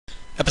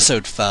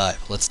Episode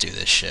 5. Let's do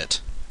this shit.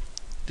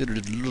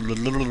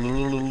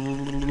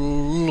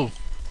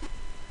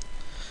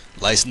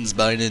 Licensed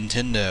by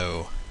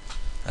Nintendo.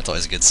 That's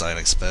always a good sign,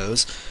 I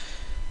suppose.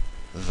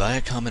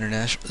 Viacom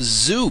International.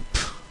 Zoop!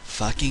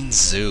 Fucking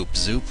Zoop.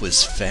 Zoop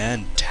was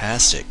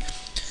fantastic.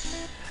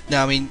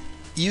 Now, I mean,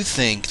 you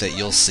think that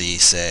you'll see,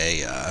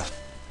 say,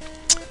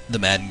 the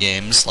Madden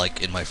games,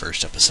 like in my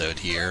first episode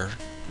here,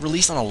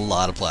 released on a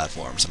lot of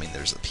platforms. I mean,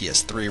 there's the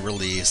PS3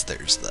 release,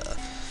 there's the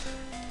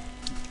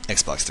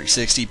Xbox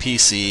 360,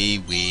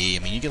 PC, Wii. I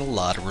mean, you get a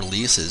lot of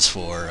releases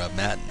for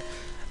Madden.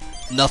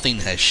 Nothing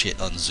has shit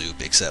on Zoop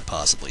except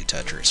possibly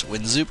Tetris.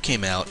 When Zoop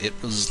came out, it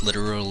was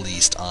literally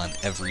released on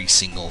every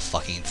single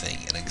fucking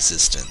thing in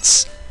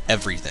existence.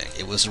 Everything.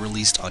 It was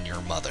released on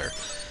your mother.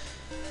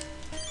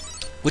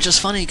 Which is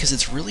funny, because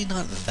it's really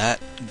not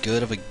that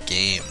good of a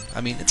game.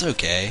 I mean, it's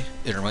okay.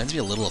 It reminds me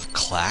a little of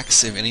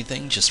Clax, if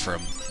anything, just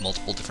from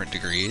multiple different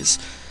degrees.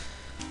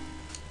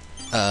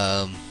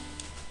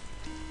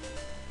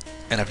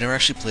 And I've never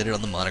actually played it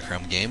on the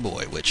monochrome Game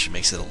Boy, which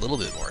makes it a little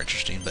bit more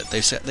interesting, but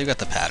they've got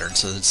the pattern,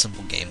 so the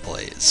simple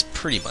gameplay is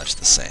pretty much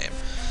the same.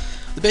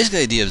 The basic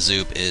idea of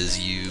Zoop is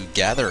you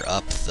gather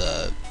up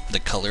the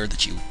color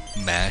that you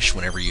mash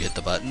whenever you hit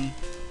the button,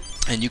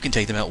 and you can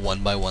take them out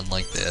one by one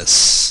like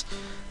this.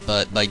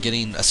 But by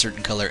getting a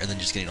certain color and then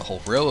just getting a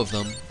whole row of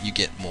them, you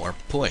get more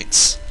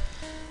points.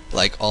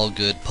 Like all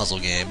good puzzle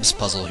games,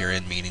 puzzle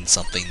herein meaning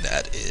something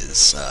that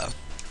is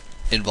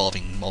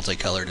involving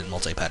multicolored and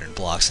multi-patterned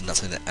blocks and not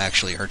something that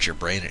actually hurts your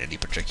brain in any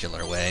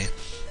particular way.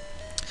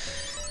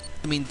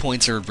 I mean,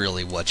 points are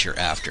really what you're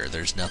after.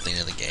 There's nothing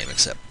in the game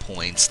except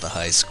points, the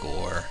high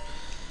score.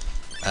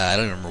 I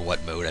don't remember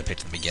what mode I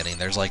picked in the beginning.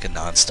 There's like a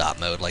non-stop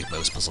mode like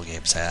most puzzle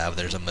games have.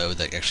 There's a mode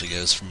that actually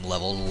goes from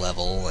level to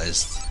level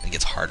as it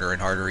gets harder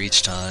and harder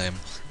each time.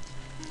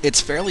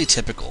 It's fairly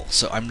typical,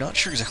 so I'm not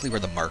sure exactly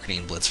where the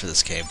marketing blitz for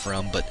this came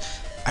from, but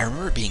I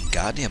remember it being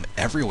goddamn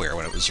everywhere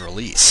when it was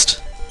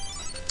released.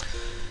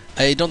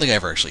 I don't think I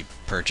ever actually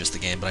purchased the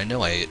game, but I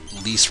know I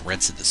at least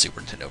rented the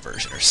Super Nintendo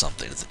version or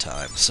something at the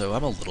time, so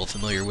I'm a little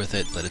familiar with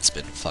it, but it's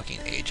been fucking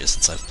ages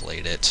since I've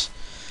played it.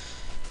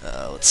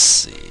 Let's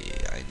see,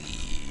 I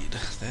need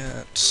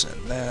that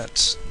and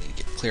that. I need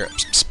to clear up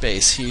some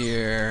space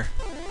here.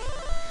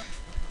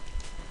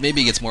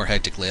 Maybe it gets more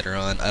hectic later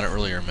on, I don't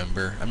really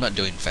remember. I'm not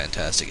doing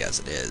fantastic as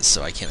it is,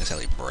 so I can't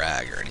exactly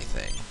brag or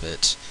anything,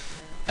 but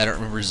I don't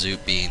remember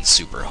Zoop being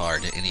super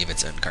hard in any of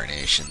its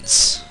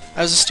incarnations.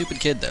 I was a stupid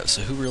kid though,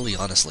 so who really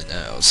honestly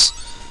knows?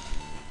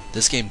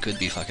 This game could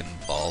be fucking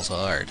balls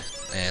hard,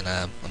 and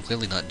I'm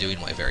clearly not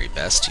doing my very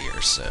best here,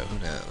 so who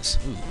knows.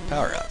 Ooh,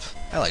 power-up.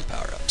 I like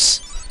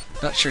power-ups.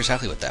 Not sure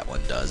exactly what that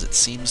one does. It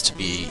seems to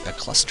be a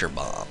cluster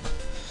bomb.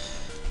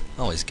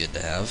 Always good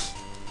to have.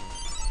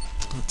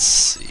 Let's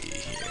see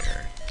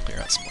here. Clear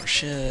out some more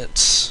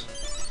shit.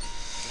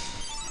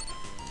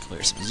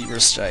 Clear some zero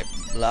stripe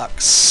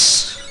blocks.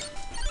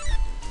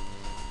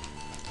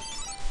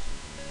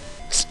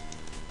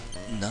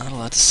 Not a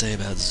lot to say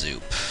about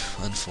Zoop,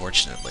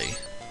 unfortunately.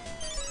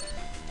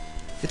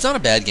 It's not a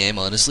bad game,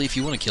 honestly. If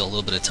you want to kill a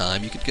little bit of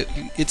time, you could go.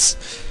 It's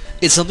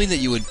something that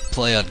you would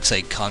play on,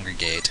 say,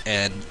 Congregate,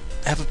 and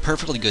have a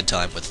perfectly good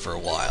time with for a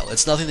while.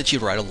 It's nothing that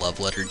you'd write a love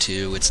letter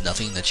to. It's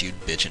nothing that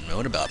you'd bitch and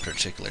moan about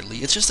particularly.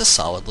 It's just a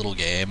solid little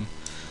game,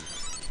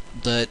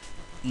 but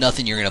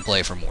nothing you're gonna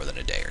play for more than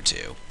a day or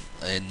two.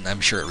 And I'm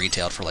sure it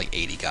retailed for like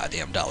 $80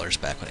 goddamn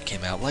back when it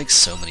came out, like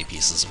so many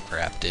pieces of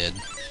crap did.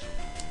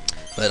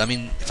 But, I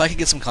mean, if I could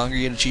get some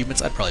Congregate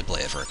achievements, I'd probably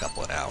play it for a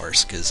couple of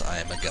hours, because I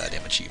am a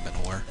goddamn achievement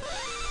whore.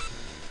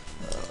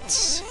 Let's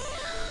see.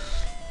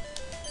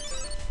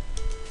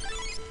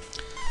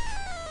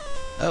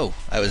 Oh,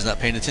 I was not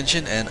paying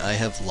attention, and I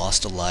have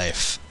lost a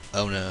life.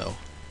 Oh no.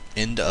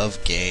 End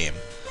of game.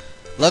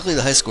 Luckily,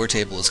 the high score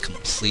table is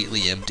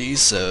completely empty,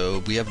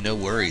 so we have no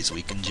worries.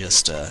 We can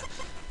just,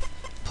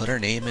 put our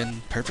name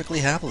in perfectly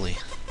happily.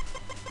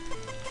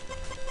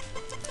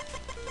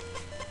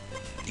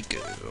 Nico.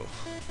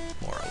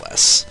 More or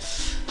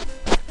less.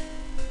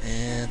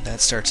 And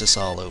that starts us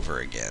all over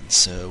again.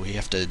 So we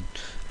have to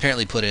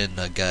apparently put in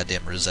a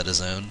goddamn Rosetta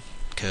Zone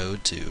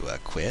code to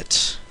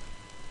quit.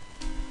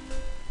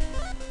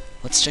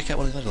 Let's check out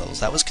one of the other levels.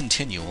 That was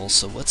continual,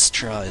 so let's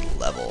try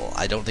level.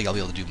 I don't think I'll be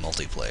able to do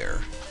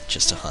multiplayer.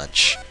 Just a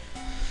hunch.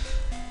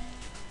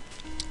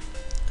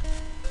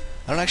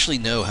 I don't actually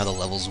know how the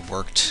levels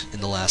worked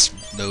in the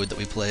last mode that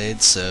we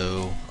played,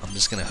 so I'm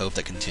just going to hope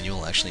that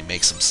continual actually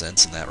makes some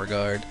sense in that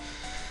regard.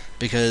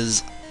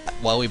 Because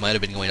while we might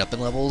have been going up in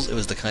levels, it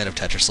was the kind of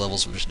Tetris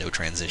levels where there's no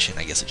transition.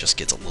 I guess it just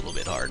gets a little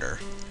bit harder.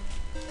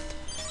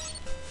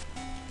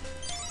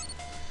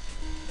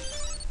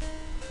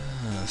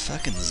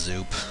 Fucking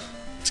Zoop.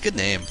 It's a good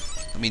name.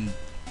 I mean,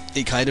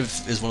 it kind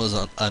of is one of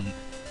those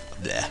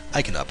bleh,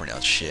 I cannot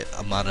pronounce shit.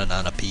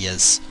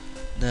 Onomatopoeias.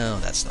 No,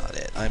 that's not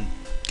it. I'm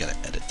gonna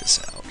edit this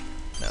out.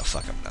 No,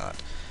 fuck, I'm not.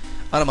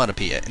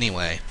 Onomatopoeia.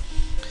 Anyway,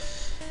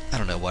 I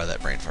don't know where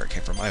that brain fart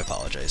came from. I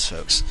apologize,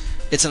 folks.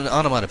 It's an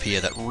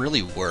onomatopoeia that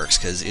really works,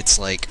 because it's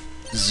like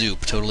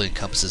Zoop totally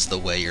encompasses the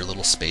way your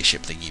little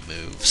spaceship thingy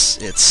moves.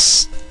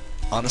 It's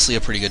honestly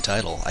a pretty good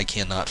title. I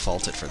cannot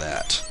fault it for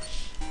that.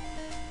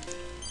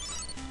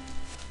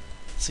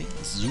 See?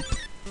 Zoop.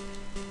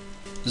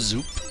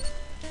 Zoop.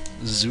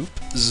 Zoop.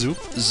 Zoop.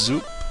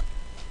 Zoop.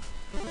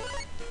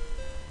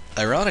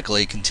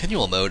 Ironically,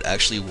 continual mode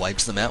actually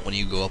wipes them out when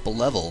you go up a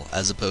level,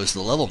 as opposed to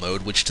the level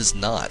mode, which does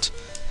not.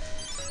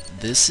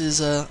 This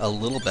is a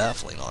little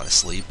baffling,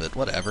 honestly, but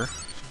whatever.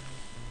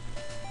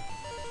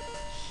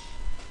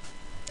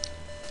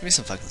 Give me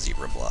some fucking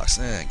zebra blocks.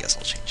 I guess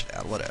I'll change it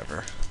out,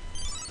 whatever.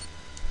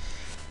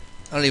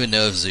 I don't even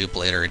know if Zoop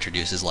later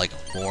introduces like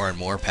more and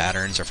more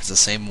patterns, or if it's the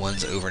same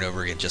ones over and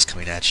over again just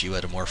coming at you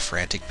at a more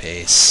frantic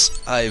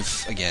pace.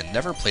 I've, again,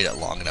 never played it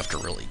long enough to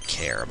really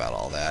care about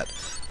all that.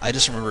 I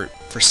just remember,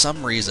 for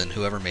some reason,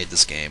 whoever made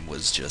this game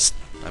was just,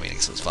 I mean, I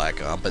guess it was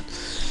Viacom, but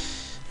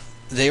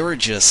they were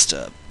just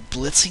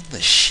blitzing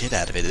the shit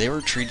out of it. They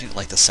were treating it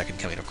like the second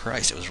coming of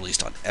Christ. It was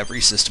released on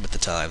every system at the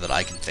time that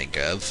I can think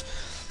of,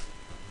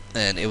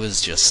 and it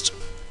was just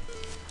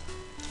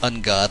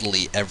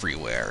ungodly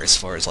everywhere as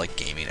far as like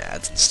gaming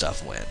ads and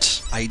stuff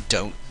went. I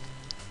don't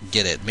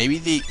get it. Maybe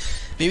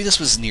this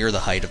was near the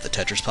height of the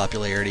Tetris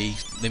popularity,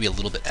 maybe a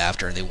little bit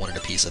after, and they wanted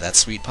a piece of that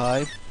sweet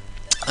pie.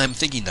 I'm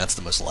thinking that's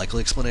the most likely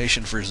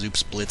explanation for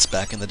Zoop's blitz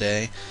back in the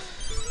day,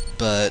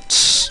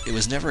 but it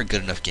was never a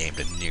good enough game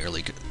to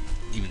nearly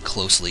even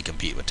closely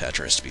compete with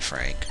Tetris, to be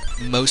frank.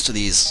 Most of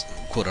these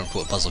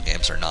quote-unquote puzzle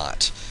games are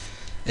not.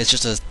 It's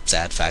just a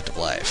sad fact of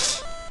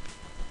life.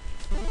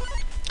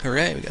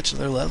 Hooray, we got to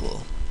another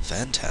level.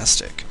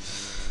 Fantastic.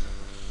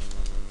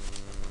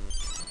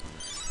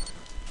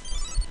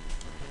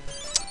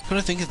 Come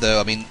to think of it,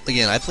 though, I mean,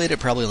 again, I played it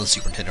probably on the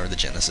Super Nintendo or the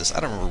Genesis. I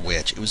don't remember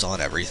which. It was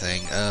on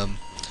everything.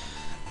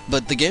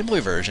 But the Game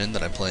Boy version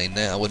that I'm playing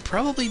now would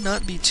probably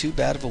not be too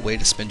bad of a way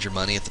to spend your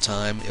money at the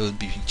time. It would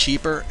be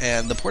cheaper,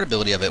 and the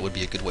portability of it would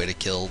be a good way to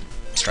kill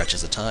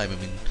stretches of time. I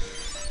mean,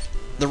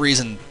 the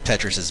reason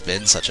Tetris has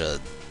been such a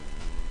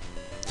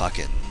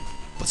fucking...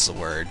 what's the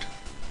word?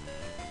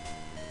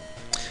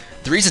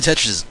 The reason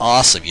Tetris is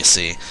awesome, you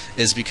see,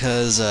 is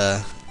because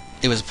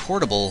it was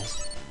portable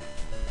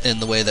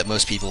in the way that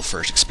most people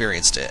first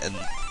experienced it, and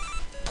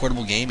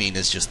portable gaming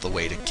is just the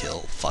way to kill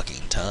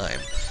fucking time.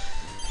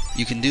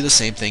 You can do the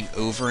same thing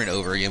over and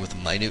over again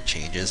with minute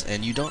changes,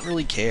 and you don't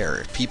really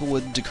care. People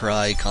would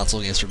decry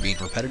console games for being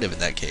repetitive in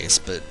that case,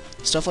 but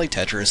stuff like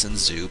Tetris and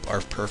Zoop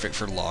are perfect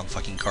for long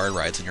fucking car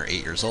rides when you're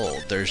 8 years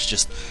old. There's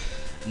just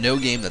no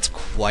game that's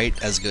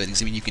quite as good.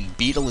 I mean, you can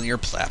beat a linear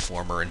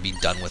platformer and be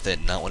done with it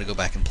and not want to go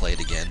back and play it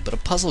again, but a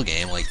puzzle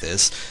game like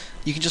this,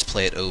 you can just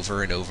play it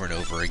over and over and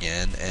over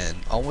again, and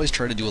always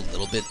try to do a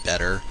little bit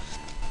better.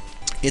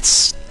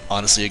 It's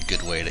honestly a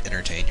good way to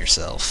entertain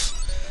yourself.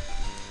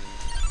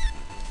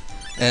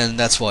 And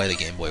that's why the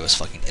Game Boy was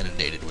fucking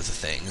inundated with the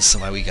things. So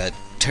why we got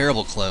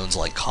terrible clones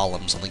like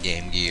Columns on the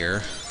Game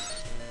Gear.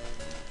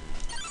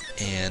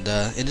 And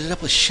ended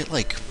up with shit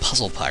like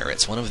Puzzle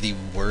Pirates, one of the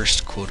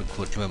worst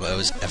quote-unquote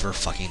MMOs ever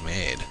fucking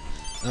made.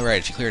 Alright,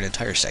 if you clear an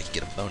entire stack, you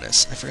get a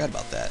bonus. I forgot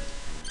about that.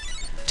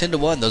 10 to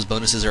 1, those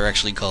bonuses are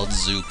actually called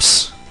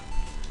Zoops.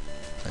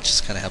 That's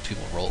just kind of how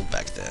people rolled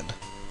back then.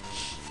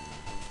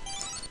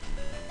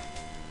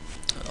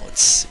 Oh,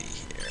 let's see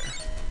here.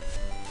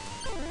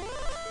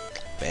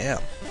 Bam.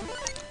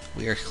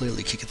 We are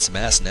clearly kicking some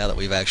ass now that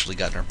we've actually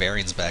gotten our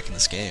bearings back in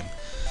this game.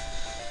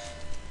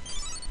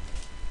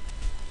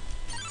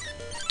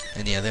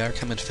 And yeah, they are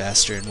coming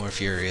faster and more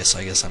furious.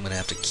 I guess I'm gonna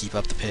have to keep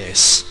up the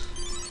pace.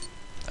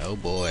 Oh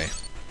boy.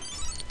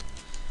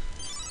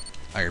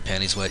 Are your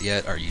panties wet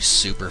yet? Are you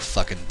super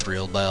fucking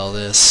thrilled by all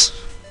this?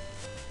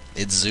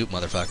 It's Zoop,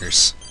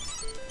 motherfuckers.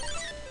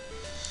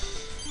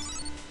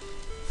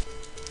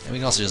 And we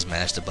can also just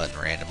mash the button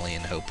randomly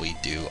and hope we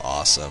do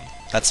awesome.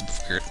 That's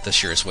the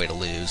surest way to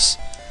lose.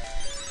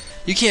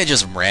 You can't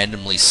just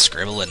randomly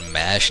scribble and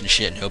mash and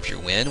shit and hope you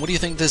win. What do you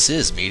think this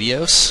is,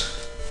 Medios?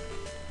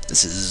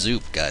 This is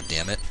Zoop,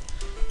 goddammit.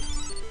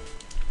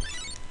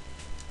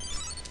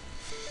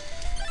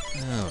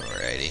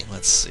 Alrighty,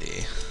 let's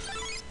see.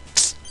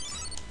 It's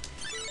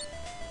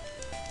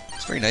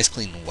a very nice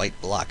clean white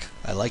block.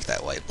 I like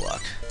that white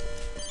block.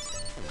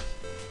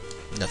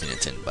 Nothing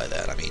intended by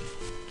that, I mean.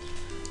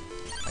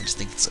 I just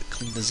think it's a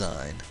clean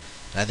design.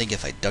 And I think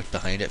if I ducked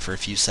behind it for a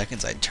few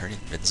seconds, I'd turn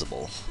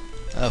invincible.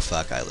 Oh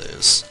fuck, I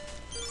lose.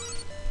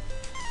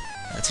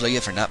 That's what I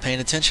get for not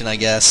paying attention, I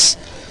guess.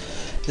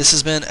 This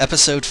has been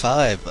episode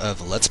 5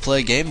 of Let's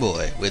Play Game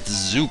Boy with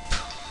Zoop.